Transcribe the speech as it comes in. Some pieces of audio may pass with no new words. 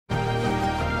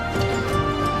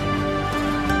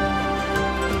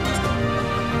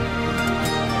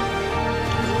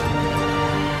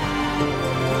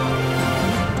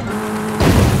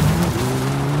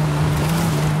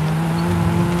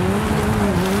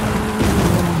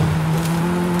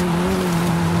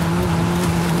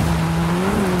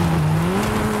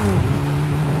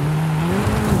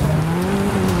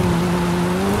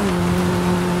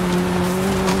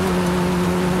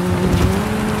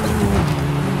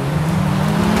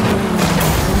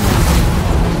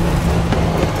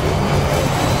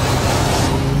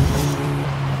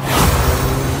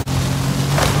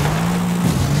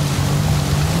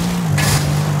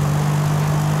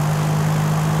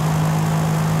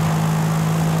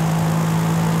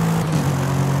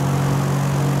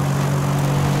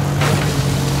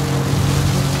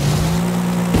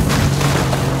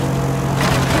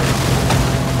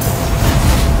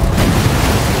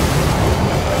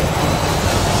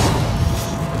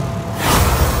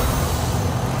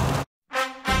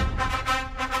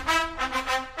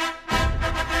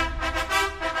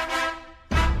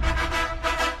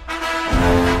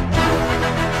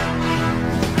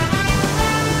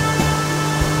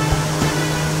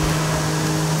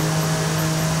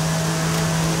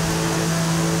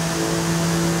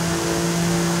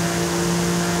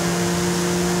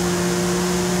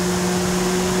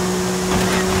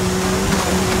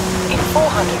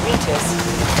meters,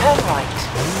 turn right.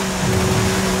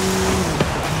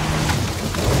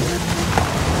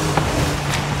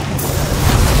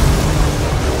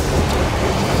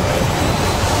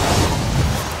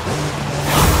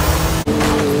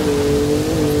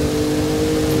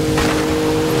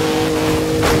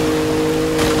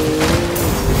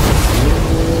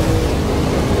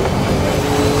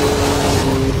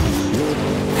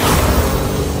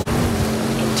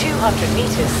 In 200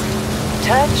 meters,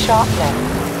 turn sharp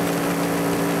left.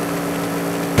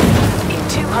 In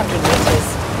 200 meters,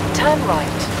 turn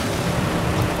right.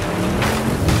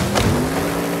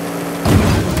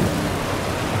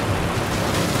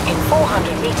 In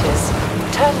 400 meters,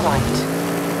 turn right.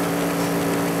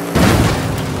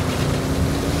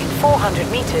 In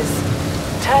 400 meters,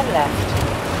 turn left.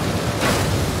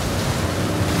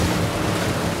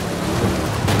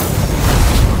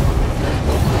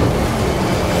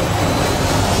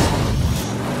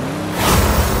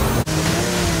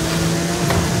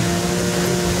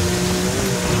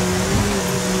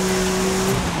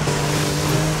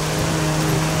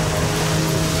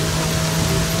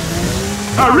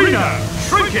 Arena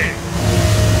shrinking.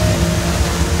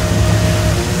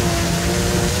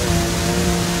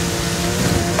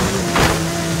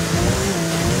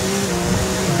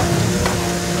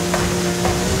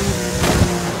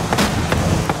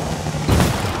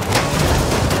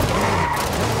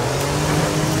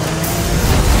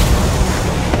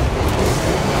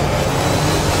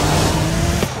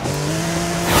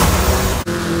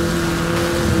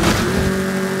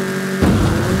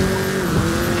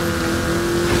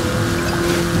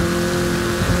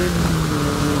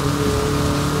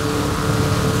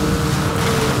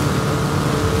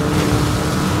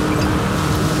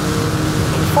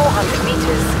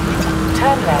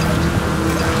 Turn left.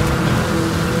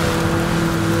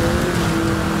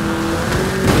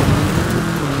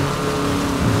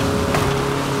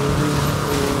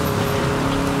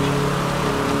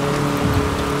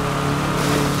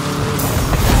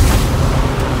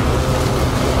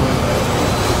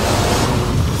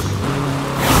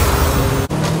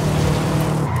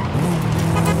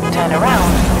 Turn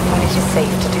around when it is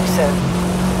safe to do so.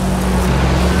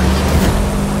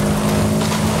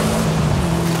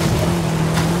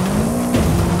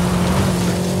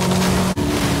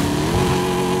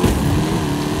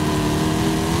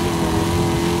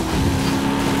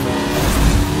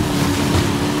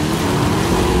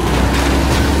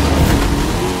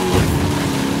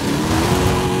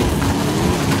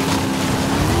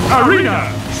 Arena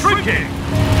shrinking.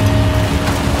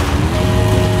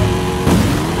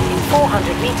 In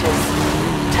 400 meters,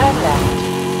 turn left.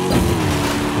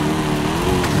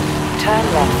 Turn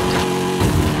left.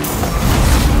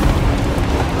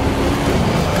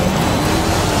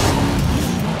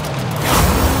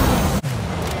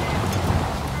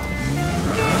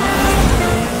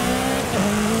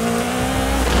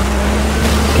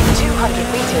 In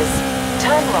 200 meters,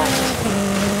 turn right.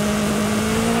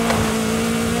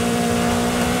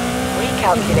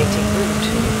 Calculating route.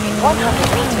 In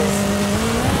 100 meters,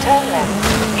 turn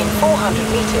left. In 400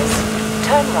 meters,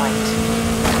 turn right.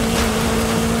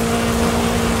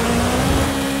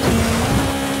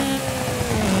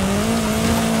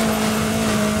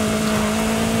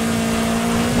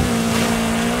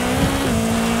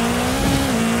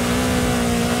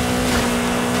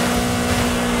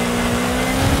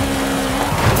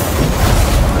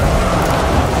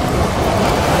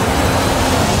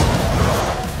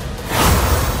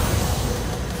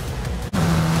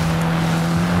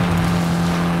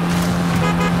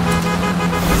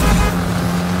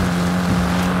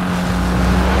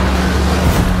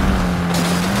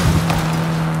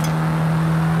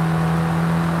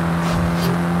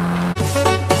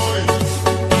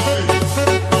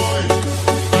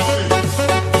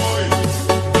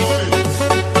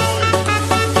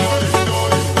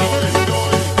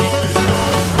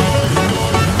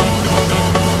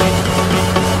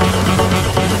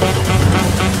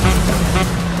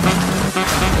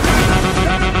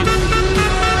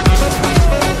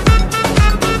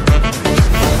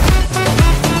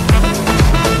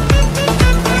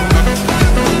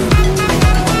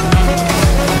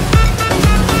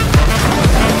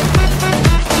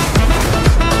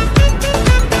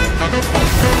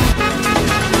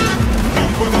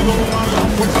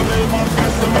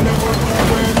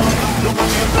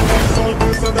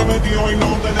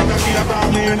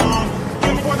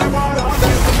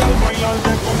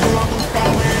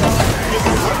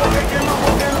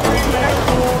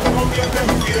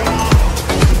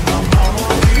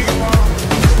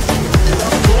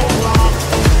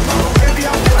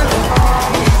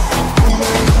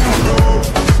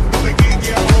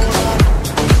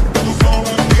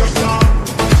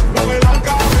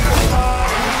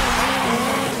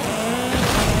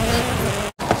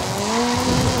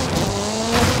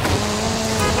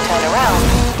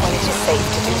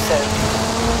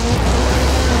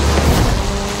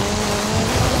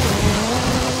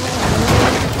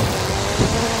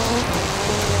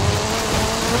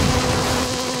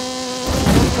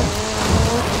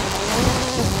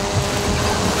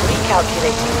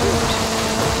 Recalculating route.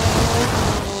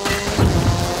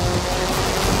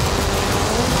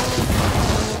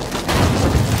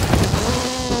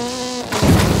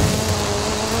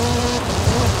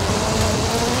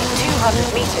 In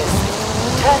 200 meters,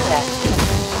 turn left.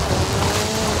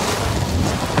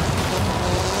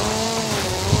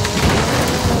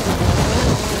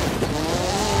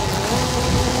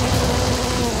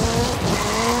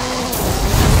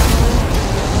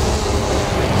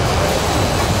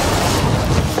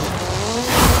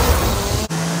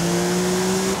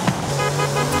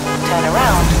 Turn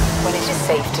around when it is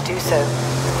safe to do so.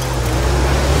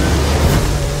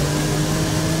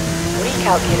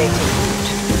 Recalculating route.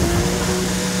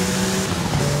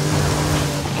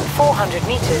 In 400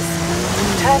 meters,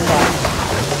 turn left.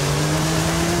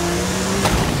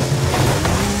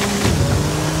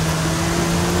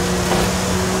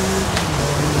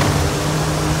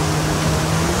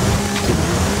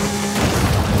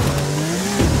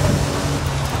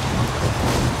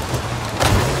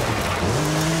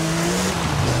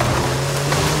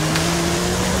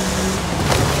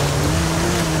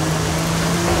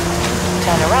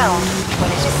 Turn around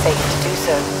when it is safe to do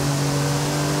so.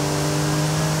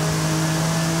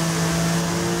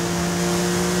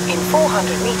 In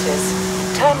 400 meters,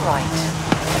 turn right.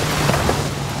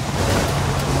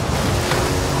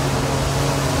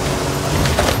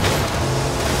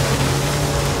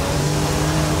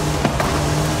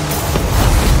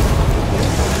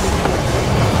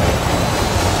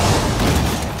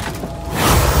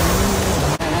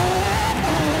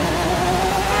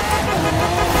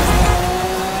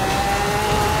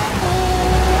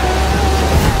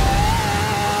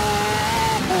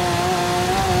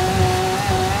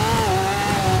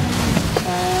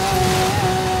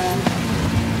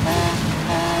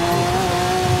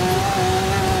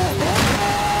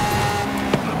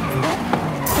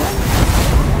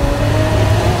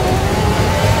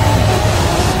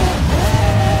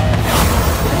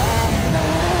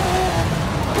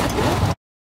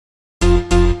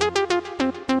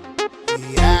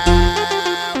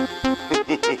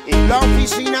 La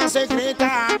oficina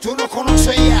secreta, tú lo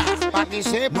conoces ya, pa' que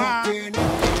sepa.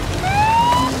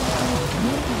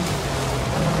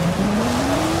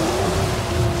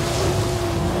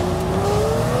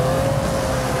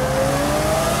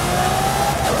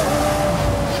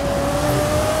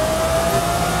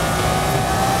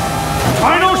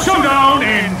 Final showdown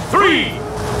in 3,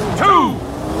 2,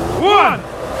 1,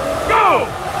 go!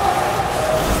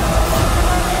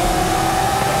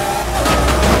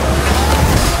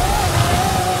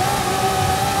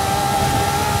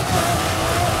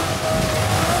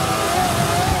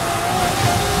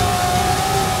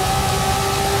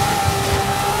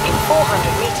 In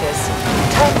 400 meters,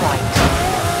 turn right.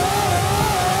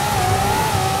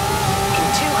 In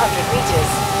 200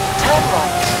 meters, turn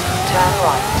right. Turn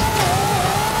right.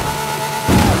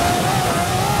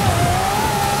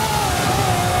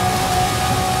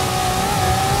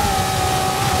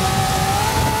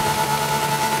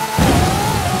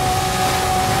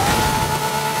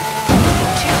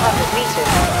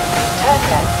 Turn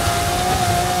left.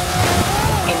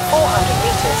 In 400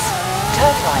 meters,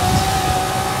 turn right.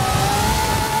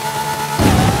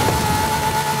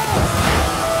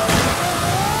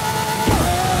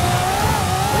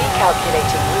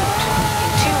 Recalculating route.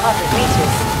 In 200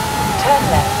 meters, turn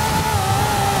left.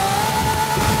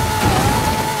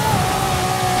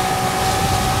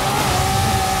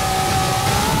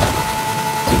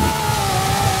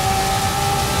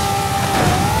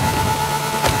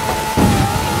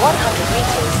 In 100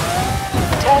 meters,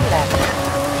 turn left.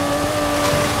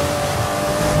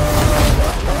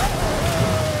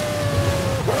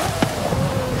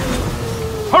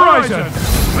 Horizon,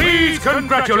 please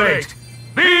congratulate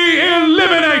the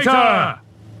Eliminator!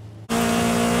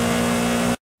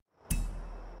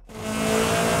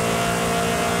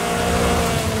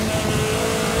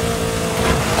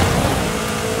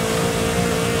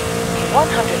 In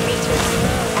 100 meters,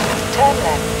 turn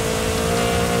left.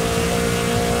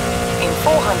 In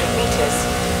 400 meters,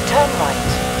 turn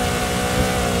right.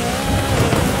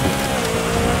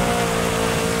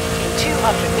 In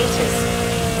 200 meters,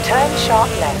 turn sharp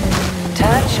left.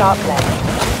 Turn sharp left.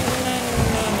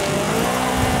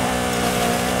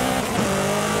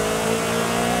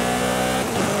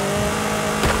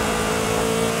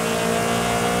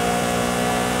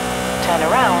 Turn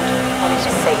around when it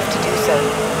is safe to do so.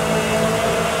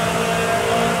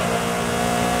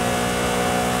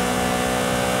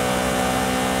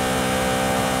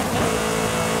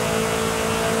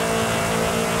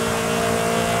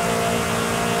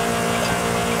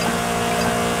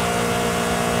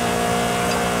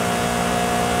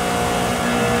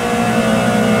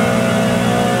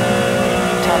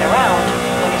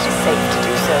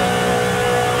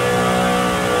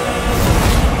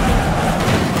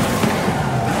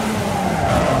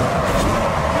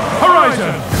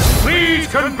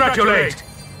 congratulate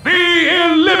the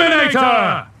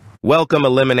Eliminator! Welcome,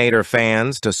 Eliminator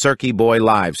fans, to srky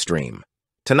live stream.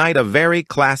 Tonight, a very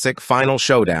classic final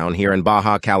showdown here in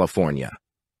Baja, California.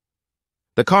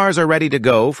 The cars are ready to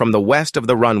go from the west of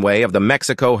the runway of the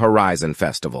Mexico Horizon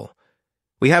Festival.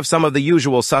 We have some of the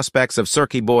usual suspects of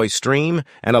srky stream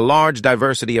and a large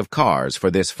diversity of cars for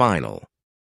this final.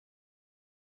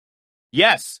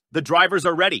 Yes, the drivers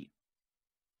are ready.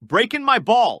 Breaking my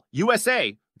ball,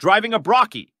 USA, driving a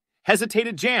Brocky.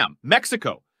 Hesitated Jam,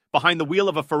 Mexico, behind the wheel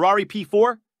of a Ferrari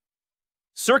P4.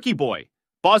 srky,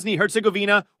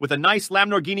 Bosnia-Herzegovina with a nice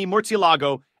Lamborghini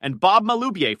Murcielago, and Bob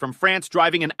Maloubier from France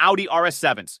driving an Audi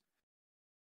RS7s.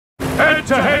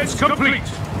 Head-to-heads complete.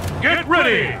 Get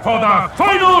ready for the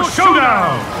final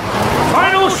showdown.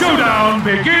 Final showdown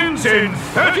begins in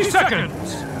 30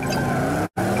 seconds.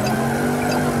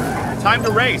 Time to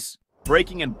race.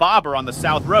 Braking and Bob are on the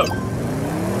South Road.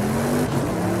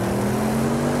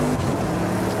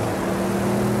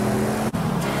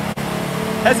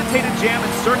 Hesitated Jam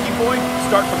and srky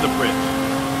start from the bridge.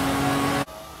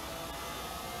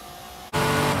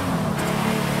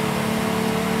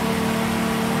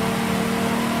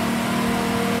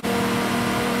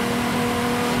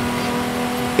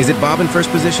 Is it Bob in first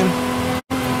position?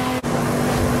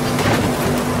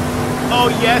 Oh,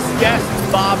 yes,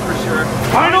 it's Bob for sure.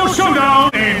 Final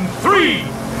showdown in 3,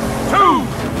 2,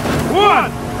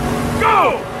 1,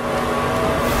 go!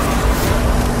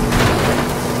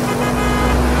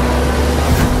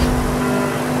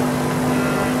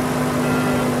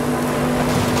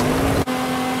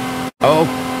 Oh,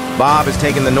 Bob is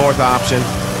taking the north option.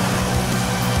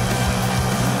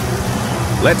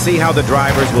 Let's see how the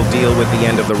drivers will deal with the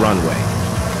end of the runway.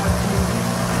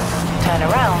 Turn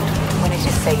around when it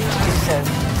is safe to do so.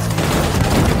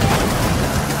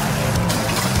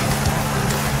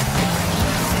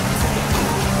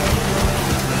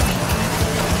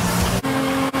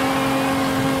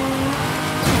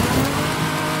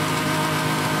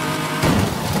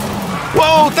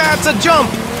 Whoa, that's a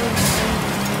jump!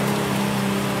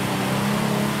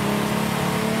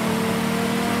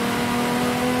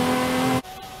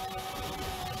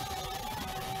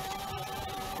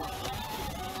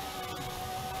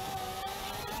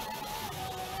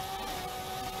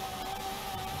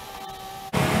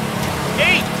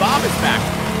 Bob is back.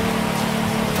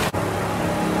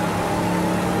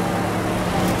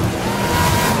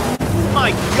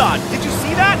 My God, did you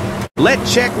see that?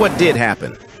 Let's check what did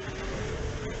happen.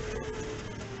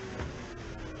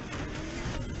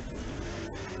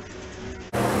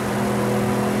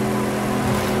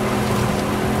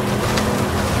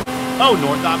 Oh,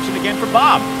 north option again for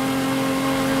Bob.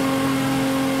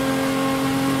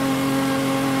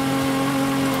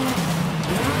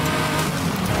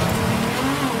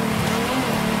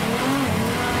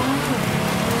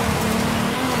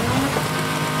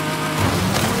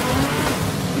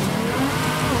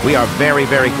 We are very,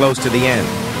 very close to the end.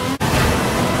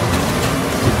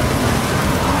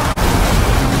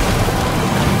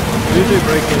 Really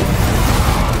breaking.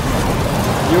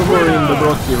 You were in the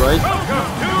Brocky, right?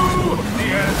 Welcome to the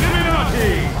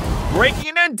Eliminator!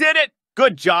 Breaking and did it!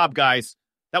 Good job, guys.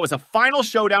 That was a final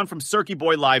showdown from srky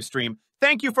live stream.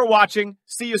 Thank you for watching.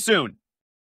 See you soon.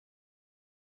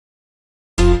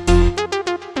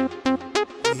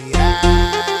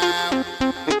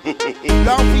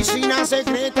 La oficina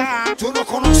secreta, tú no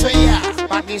conoces ya,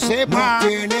 pa' que sepa. No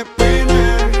tiene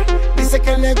pena, dice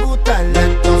que le gusta la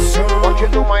actuación.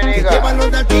 Que lleva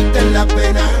los artistas en la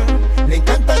pena, le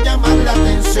encanta llamar la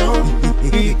atención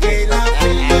y que